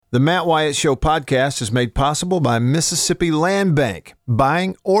The Matt Wyatt Show podcast is made possible by Mississippi Land Bank.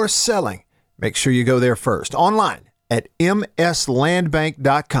 Buying or selling, make sure you go there first. Online at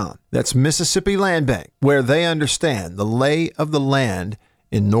mslandbank.com. That's Mississippi Land Bank, where they understand the lay of the land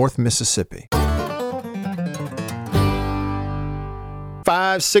in North Mississippi.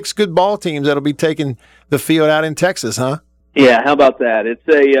 5, 6 good ball teams that'll be taking the field out in Texas, huh? Yeah, how about that? It's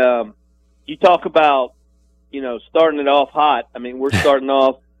you talk about, starting it off hot. I mean, we're starting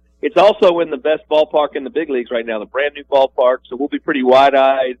off. It's also in the best ballpark in the big leagues right now, the brand new ballpark, so we'll be pretty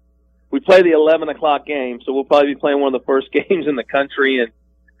wide-eyed. We play the 11 o'clock game, so we'll probably be playing one of the first games in the country, and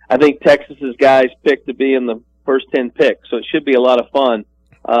I think Texas's guys picked to be in the first 10 picks, so it should be a lot of fun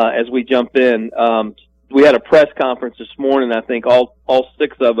as we jump in. We had a press conference this morning. I think all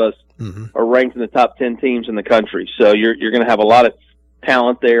 6 of us are ranked in the top 10 teams in the country, so you're going to have a lot of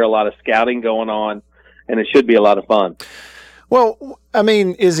talent there, a lot of scouting going on, and it should be a lot of fun. Well, I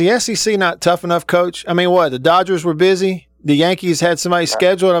mean, is the SEC not tough enough, Coach? I mean, what, the Dodgers were busy? The Yankees had somebody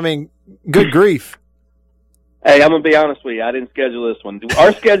scheduled? I mean, good grief. Hey, I'm going to be honest with you. I didn't schedule this one.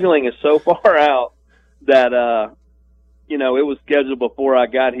 Our scheduling is so far out that, it was scheduled before I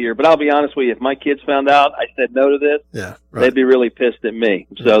got here. But I'll be honest with you, if my kids found out I said no to this, they'd be really pissed at me.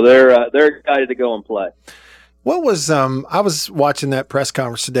 So they're excited to go and play. What was I was watching that press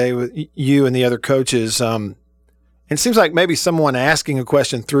conference today with you and the other coaches. It seems like maybe someone asking a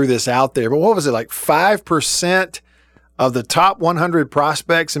question threw this out there, but what was it, like 5% of the top 100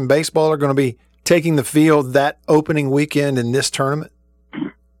 prospects in baseball are going to be taking the field that opening weekend in this tournament?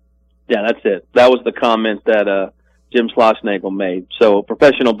 Yeah, that's it. That was the comment that Jim Schlossnagle made. So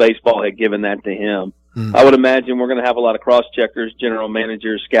professional baseball had given that to him. I would imagine we're going to have a lot of cross-checkers, general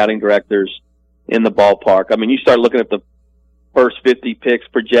managers, scouting directors in the ballpark. I mean, you start looking at the first 50 picks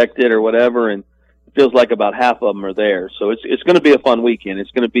projected or whatever, and it feels like about half of them are there. So it's going to be a fun weekend.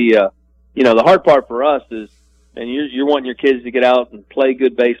 It's going to be the hard part for us is, and you're wanting your kids to get out and play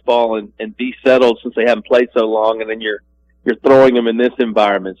good baseball and be settled since they haven't played so long, and then you're throwing them in this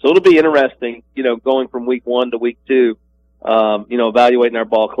environment. So it'll be interesting, going from week 1 to week 2, evaluating our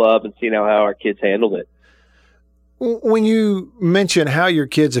ball club and seeing how our kids handled it. When you mention how your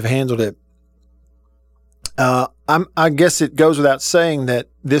kids have handled it, I guess it goes without saying that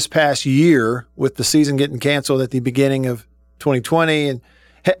this past year, with the season getting canceled at the beginning of 2020, and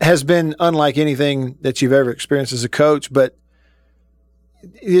has been unlike anything that you've ever experienced as a coach. But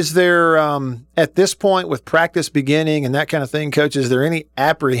is there, at this point, with practice beginning and that kind of thing, Coach, is there any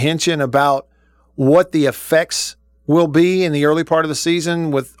apprehension about what the effects will be in the early part of the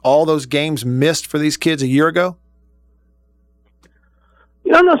season with all those games missed for these kids a year ago?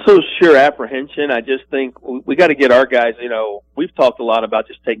 I'm not so sure apprehension. I just think we got to get our guys, we've talked a lot about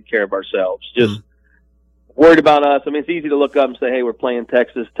just taking care of ourselves, just worried about us. I mean, it's easy to look up and say, hey, we're playing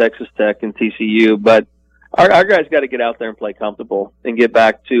Texas Tech, and TCU, but our guys got to get out there and play comfortable and get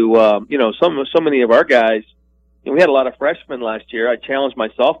back to, so many of our guys. We had a lot of freshmen last year. I challenged my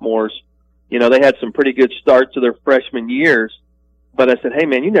sophomores. They had some pretty good starts to their freshman years, but I said, hey,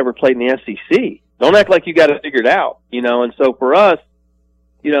 man, you never played in the SEC. Don't act like you got it figured out, and so for us,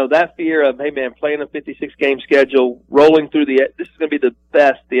 that fear of, hey, man, playing a 56-game schedule, rolling through this is going to be the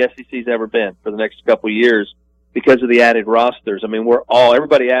best the SEC's ever been for the next couple of years because of the added rosters. I mean,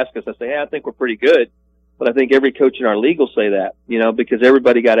 everybody asks us, I say, hey, I think we're pretty good, but I think every coach in our league will say that, because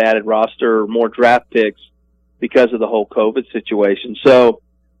everybody got added roster or more draft picks because of the whole COVID situation. So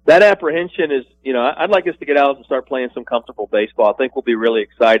that apprehension is, I'd like us to get out and start playing some comfortable baseball. I think we'll be really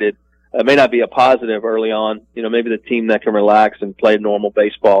excited. It may not be a positive early on. Maybe the team that can relax and play normal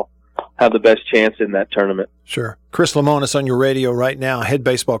baseball have the best chance in that tournament. Sure. Chris Lemonis on your radio right now, head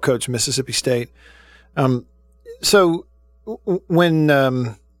baseball coach, Mississippi State. So when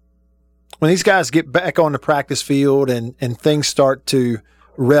these guys get back on the practice field and things start to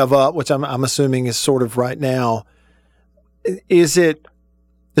rev up, which I'm assuming is sort of right now, does it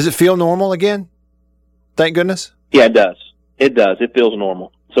feel normal again? Thank goodness. Yeah, it does. It does. It feels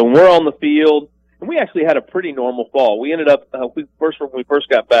normal. So when we're on the field, and we actually had a pretty normal fall. We ended up, when we first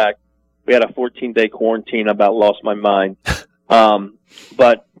got back, we had a 14-day quarantine. I about lost my mind.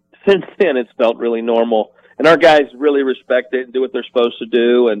 But since then, it's felt really normal. And our guys really respect it and do what they're supposed to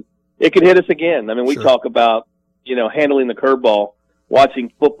do. And it could hit us again. I mean, we talk about, handling the curveball,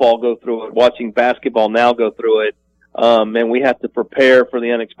 watching football go through it, watching basketball now go through it. And we have to prepare for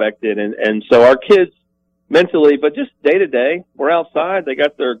the unexpected. And so our kids, mentally, but just day to day, we're outside. They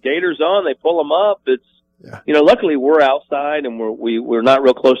got their gaiters on. They pull them up. It's, luckily we're outside and we're not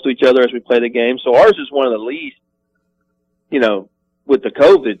real close to each other as we play the game. So ours is one of the least, with the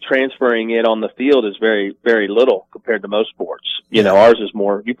COVID, transferring it on the field is very, very little compared to most sports. You know, ours is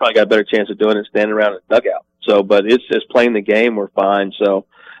more, you probably got a better chance of doing it standing around in the dugout. So, but it's just playing the game, we're fine. So,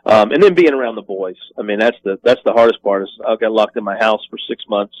 and then being around the boys. I mean, that's the hardest part is I got locked in my house for 6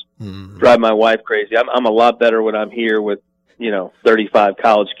 months, drive my wife crazy. I'm a lot better when I'm here with, 35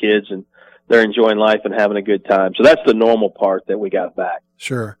 college kids and they're enjoying life and having a good time. So that's the normal part that we got back.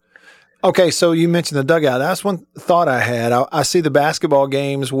 Sure. Okay, so you mentioned the dugout. That's one thought I had. I see the basketball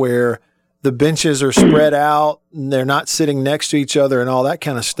games where the benches are spread out and they're not sitting next to each other and all that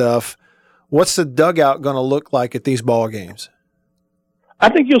kind of stuff. What's the dugout going to look like at these ball games? I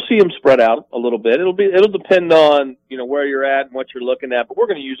think you'll see them spread out a little bit. It'll depend on, where you're at and what you're looking at, but we're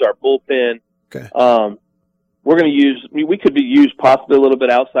going to use our bullpen. Okay. We're going to use, we could be used possibly a little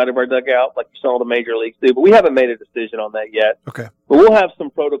bit outside of our dugout, like you saw the major leagues do, but we haven't made a decision on that yet. Okay. But we'll have some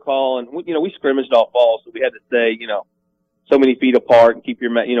protocol, and, we scrimmaged off balls, so we had to stay, so many feet apart and keep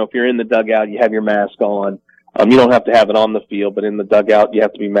your, if you're in the dugout, you have your mask on. You don't have to have it on the field, but in the dugout, you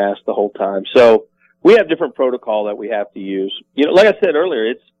have to be masked the whole time. So we have different protocol that we have to use. Like I said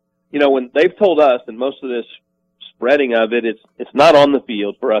earlier, it's, when they've told us, and most of this spreading of it, it's not on the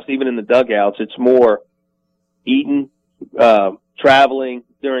field for us, even in the dugouts. It's more eating, traveling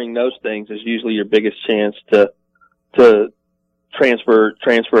during those things is usually your biggest chance to transfer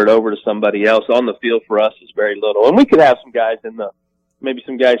it over to somebody else. On the field for us is very little. And we could have some guys maybe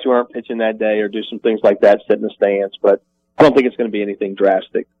some guys who aren't pitching that day or do some things like that, sit in the stands, but I don't think it's going to be anything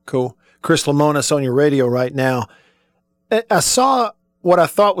drastic. Cool. Chris Lemonis on your radio right now. I saw what I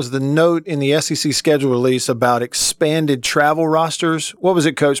thought was the note in the SEC schedule release about expanded travel rosters. What was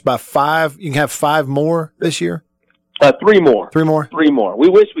it, Coach? By 5? You can have 5 more this year? 3 more. 3 more? 3 more. We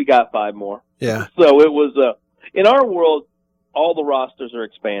wish we got 5 more. Yeah. So it was, in our world, all the rosters are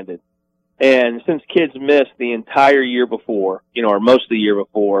expanded. And since kids missed the entire year before, or most of the year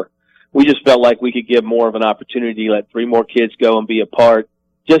before, we just felt like we could give more of an opportunity, let 3 more kids go and be a part.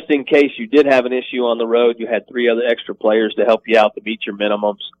 Just in case you did have an issue on the road, you had 3 other extra players to help you out to meet your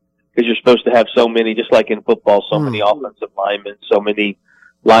minimums, because you're supposed to have so many, just like in football, so many offensive linemen, so many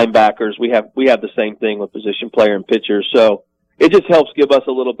linebackers. We have the same thing with position player and pitchers. So it just helps give us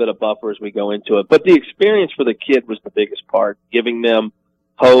a little bit of buffer as we go into it. But the experience for the kid was the biggest part, giving them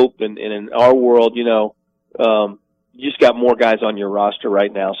hope. And in our world, you just got more guys on your roster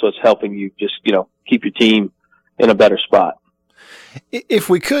right now, so it's helping you just, keep your team in a better spot. If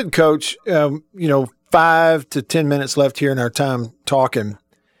we could, Coach, 5 to 10 minutes left here in our time talking,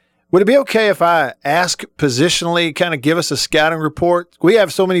 would it be okay if I ask positionally, kind of give us a scouting report? We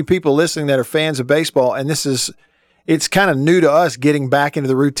have so many people listening that are fans of baseball, and it's kind of new to us getting back into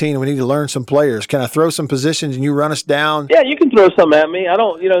the routine, and we need to learn some players. Can I throw some positions and you run us down? Yeah, you can throw some at me. I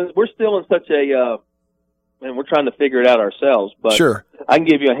don't, we're still in such and we're trying to figure it out ourselves, but sure. I can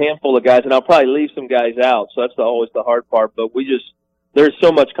give you a handful of guys, and I'll probably leave some guys out, so that's always the hard part, but there's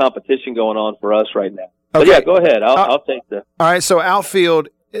so much competition going on for us right now. But okay. Yeah, go ahead. I'll take the. All right, so outfield,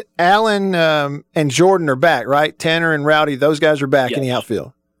 Allen and Jordan are back, right? Tanner and Rowdy, those guys are back in the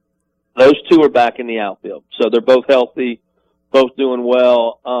outfield. Those 2 are back in the outfield. So they're both healthy, both doing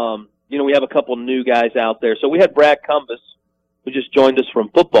well. We have a couple new guys out there. So we had Brad Cumbus, who just joined us from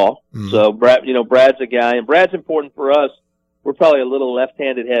football. So Brad's a guy, and Brad's important for us. We're probably a little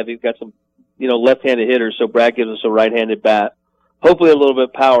left-handed heavy. We've got some, left-handed hitters, so Brad gives us a right-handed bat. Hopefully a little bit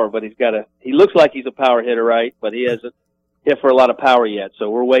of power, but he looks like he's a power hitter, right? But he hasn't hit for a lot of power yet, so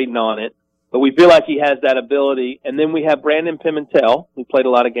we're waiting on it. But we feel like he has that ability. And then we have Brandon Pimentel, who played a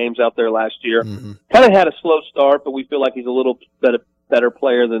lot of games out there last year. Kind of had a slow start, but we feel like he's a little better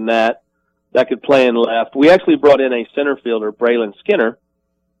player than that could play in left. We actually brought in a center fielder, Braylon Skinner,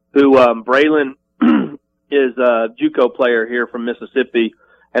 who Braylon is a JUCO player here from Mississippi,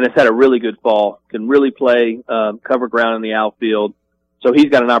 and has had a really good fall, can really play, cover ground in the outfield. So he's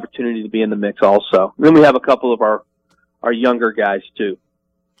got an opportunity to be in the mix also. And then we have a couple of our younger guys too.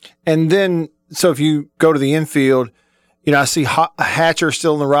 And then, so if you go to the infield, I see Hatcher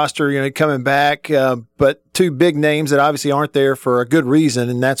still in the roster, coming back, but 2 big names that obviously aren't there for a good reason,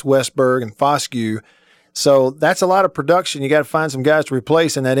 and that's Westberg and Foscue. So that's a lot of production. You got to find some guys to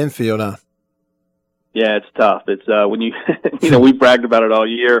replace in that infield, huh? Yeah, it's tough. It's when you, we bragged about it all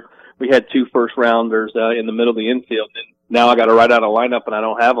year. We had 2 first-rounders in the middle of the infield, and now I got to write out a lineup, and I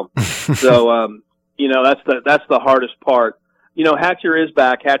don't have them. So, that's the hardest part. Hatcher is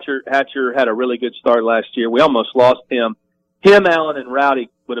back. Hatcher had a really good start last year. We almost lost him. Allen, and Rowdy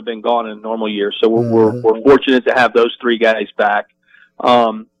would have been gone in a normal year. So we're fortunate to have those 3 guys back.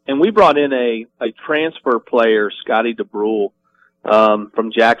 And we brought in a transfer player, Scotty DeBrule,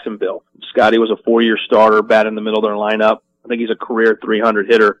 from Jacksonville. Scotty was a 4-year starter, bat in the middle of their lineup. I think he's a career 300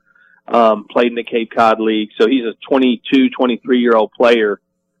 hitter. Played in the Cape Cod League. So he's a 22, 23-year-old player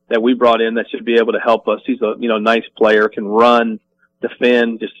that we brought in that should be able to help us. He's a, nice player, can run,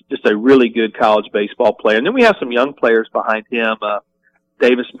 defend, just a really good college baseball player. And then we have some young players behind him.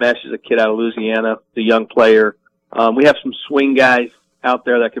 Davis Mesh is a kid out of Louisiana, the young player. We have some swing guys out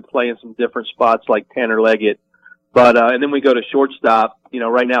there that could play in some different spots like Tanner Leggett. But, and then we go to shortstop.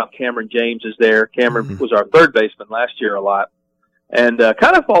 Right now Cameron James is there. Cameron was our third baseman last year a lot. And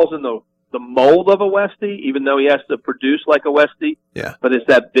kind of falls in the mold of a Westie, even though he has to produce like a Westie. Yeah. But it's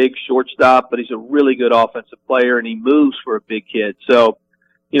that big shortstop, but he's a really good offensive player, and he moves for a big kid. So,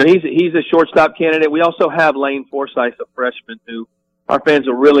 he's a shortstop candidate. We also have Lane Forsythe, a freshman, who our fans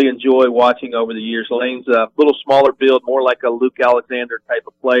will really enjoy watching over the years. Lane's a little smaller build, more like a Luke Alexander type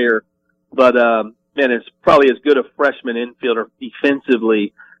of player. But, man, it's probably as good a freshman infielder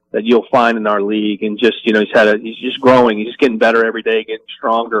defensively that you'll find in our league. And just, he's just growing. He's just getting better every day, getting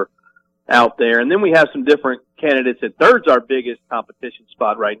stronger out there. And then we have some different candidates at third's our biggest competition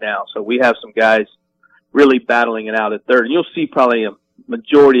spot right now. So we have some guys really battling it out at third. And you'll see probably a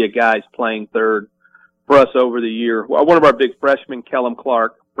majority of guys playing third for us over the year. Well, one of our big freshmen, Kellum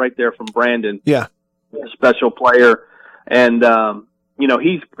Clark, right there from Brandon. Yeah. A special player. And,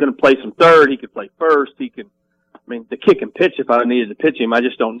 he's going to play some third. He could play first. The kick and pitch, if I needed to pitch him, I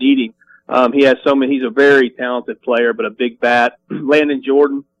just don't need him. He has he's a very talented player, but a big bat. Landon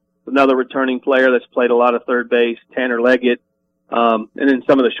Jordan, another returning player that's played a lot of third base. Tanner Leggett. And then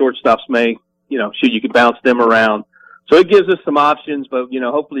some of the shortstops you could bounce them around. So it gives us some options, but,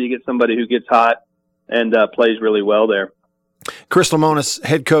 hopefully you get somebody who gets hot and plays really well there. Chris Lemonis,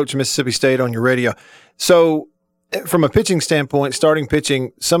 head coach, Mississippi State, on your radio. So from a pitching standpoint, starting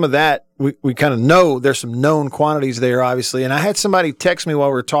pitching, some of that we kind of know there's some known quantities there, obviously. And I had somebody text me while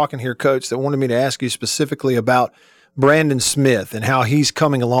we were talking here, Coach, that wanted me to ask you specifically about Brandon Smith and how he's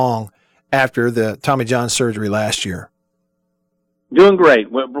coming along after the Tommy John surgery last year. Doing great.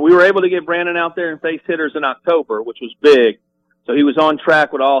 We were able to get Brandon out there and face hitters in October, which was big. So he was on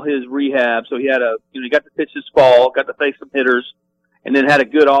track with all his rehab. So he had he got to pitch this fall, got to face some hitters, and then had a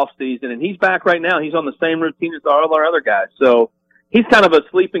good off season. And he's back right now. He's on the same routine as all our other guys. So he's kind of a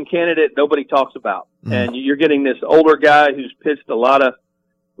sleeping candidate nobody talks about. And you're getting this older guy who's pitched a lot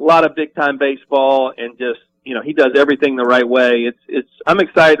of big time baseball, and just, he does everything the right way. I'm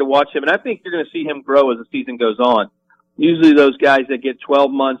excited to watch him, and I think you're going to see him grow as the season goes on. Usually those guys that get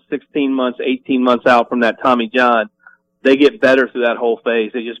 12 months, 16 months, 18 months out from that Tommy John, they get better through that whole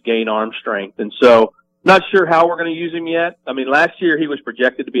phase. They just gain arm strength. And so, not sure how we're going to use him yet. Last year he was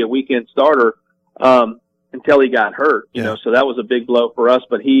projected to be a weekend starter until he got hurt, so that was a big blow for us,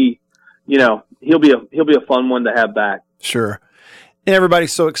 but he'll be a fun one to have back. Sure. And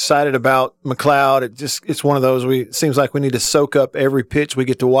everybody's so excited about McLeod. It's one of those, it seems like we need to soak up every pitch we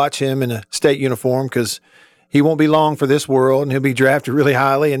get to watch him in a state uniform, because he won't be long for this world and he'll be drafted really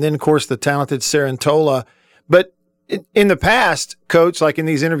highly. And then, of course, the talented Sarantola. But in the past, Coach, like in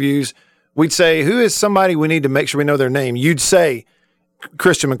these interviews, we'd say, who is somebody we need to make sure we know their name? You'd say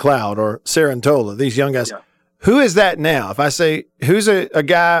Christian McLeod or Sarantola, these young guys. Yeah. Who is that now? If I say, who's a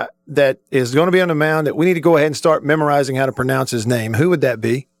guy that is going to be on the mound that we need to go ahead and start memorizing how to pronounce his name, who would that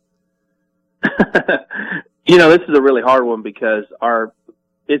be? This is a really hard one, because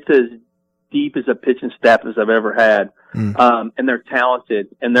it's as deep as a pitching staff as I've ever had. And they're talented,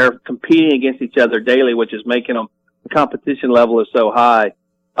 and they're competing against each other daily, which is making them, the competition level is so high.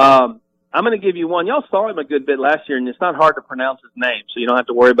 I'm going to give you one. Y'all saw him a good bit last year, and it's not hard to pronounce his name, so you don't have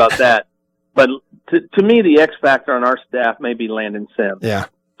to worry about that. But to me, the X factor on our staff may be Landon Sims. Yeah.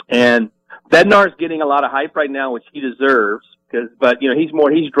 And Bednar's getting a lot of hype right now, which he deserves, but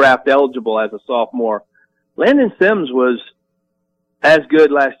he's draft eligible as a sophomore. Landon Sims was as good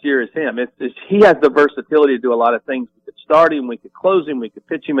last year as him. He has the versatility to do a lot of things. We could start him, we could close him, we could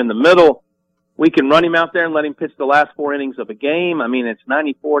pitch him in the middle. We can run him out there and let him pitch the last 4 innings of a game. It's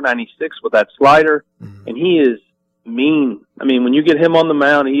 94, 96 with that slider, and he is mean. When you get him on the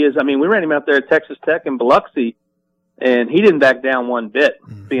mound, he is. We ran him out there at Texas Tech in Biloxi, and he didn't back down one bit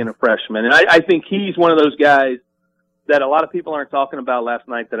being a freshman. And I think he's one of those guys that a lot of people aren't talking about last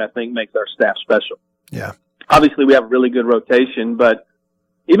night that I think makes our staff special. Yeah. Obviously, we have a really good rotation, but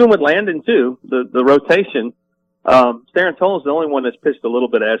even with Landon, too, the rotation, Sarantola's the only one that's pitched a little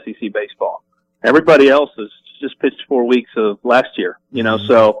bit of SEC baseball. Everybody else has just pitched 4 weeks of last year,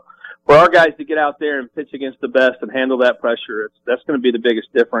 so for our guys to get out there and pitch against the best and handle that pressure, that's going to be the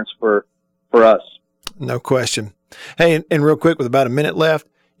biggest difference for us. No question. Hey, and real quick, with about a minute left,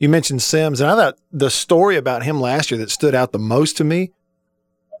 you mentioned Sims, and I thought the story about him last year that stood out the most to me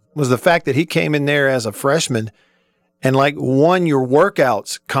was the fact that he came in there as a freshman and like won your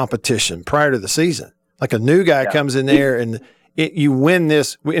workouts competition prior to the season. Like a new guy comes in there and you win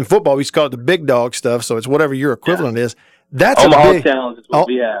this. In football, we used to call it the big dog stuff, so it's whatever your equivalent is. That's Omaha a big challenge is what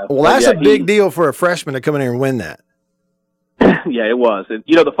we have. Well, that's a big deal for a freshman to come in here and win that. Yeah, it was.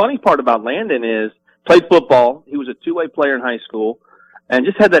 The funny part about Landon is played football. He was a two-way player in high school and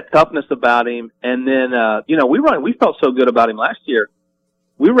just had that toughness about him. And then, we felt so good about him last year.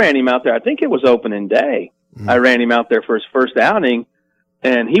 We ran him out there. I think it was opening day. Mm-hmm. I ran him out there for his first outing,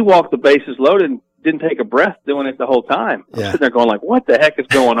 and he walked the bases loaded and didn't take a breath doing it the whole time. I'm sitting there going like, what the heck is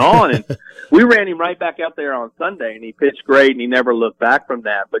going on? And we ran him right back out there on Sunday, and he pitched great, and he never looked back from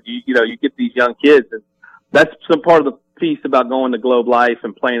that. But, you get these young kids, and that's some part of the piece about going to Globe Life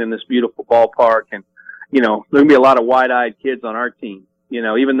and playing in this beautiful ballpark. And, there's going to be a lot of wide-eyed kids on our team,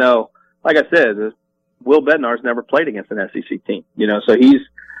 even though, like I said, Will Bednar's never played against an SEC team, so he's,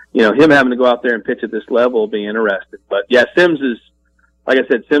 him having to go out there and pitch at this level will be interesting. But, yeah, Sims is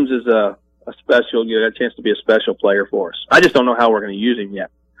a special, a chance to be a special player for us. I just don't know how we're going to use him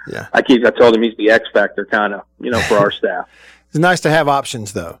yet. Yeah. I told him he's the X factor kind of, for our staff. It's nice to have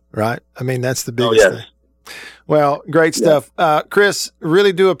options though, right? I mean, that's the biggest thing. Well, great stuff. Chris,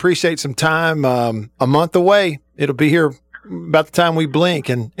 really do appreciate some time. A month away. It'll be here about the time we blink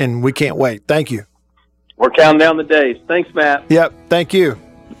and we can't wait. Thank you. We're counting down the days. Thanks, Matt. Yep. Thank you.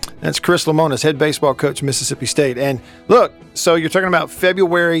 That's Chris Lemonis, head baseball coach, Mississippi State. And look, so you're talking about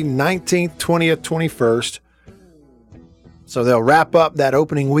February 19th, 20th, 21st. So they'll wrap up that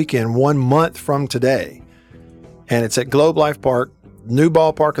opening weekend 1 month from today. And it's at Globe Life Park, new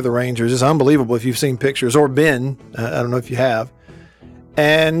ballpark of the Rangers. It's unbelievable if you've seen pictures or been. I don't know if you have.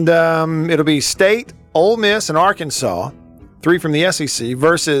 And it'll be State, Ole Miss, and Arkansas, 3 from the SEC,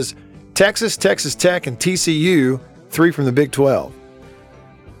 versus Texas, Texas Tech, and TCU, 3 from the Big 12.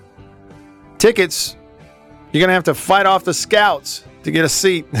 Tickets, you're going to have to fight off the scouts to get a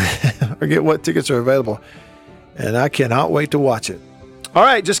seat or get what tickets are available. And I cannot wait to watch it. All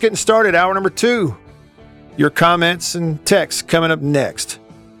right, just getting started. Hour number 2. Your comments and texts coming up next.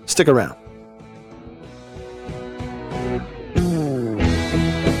 Stick around.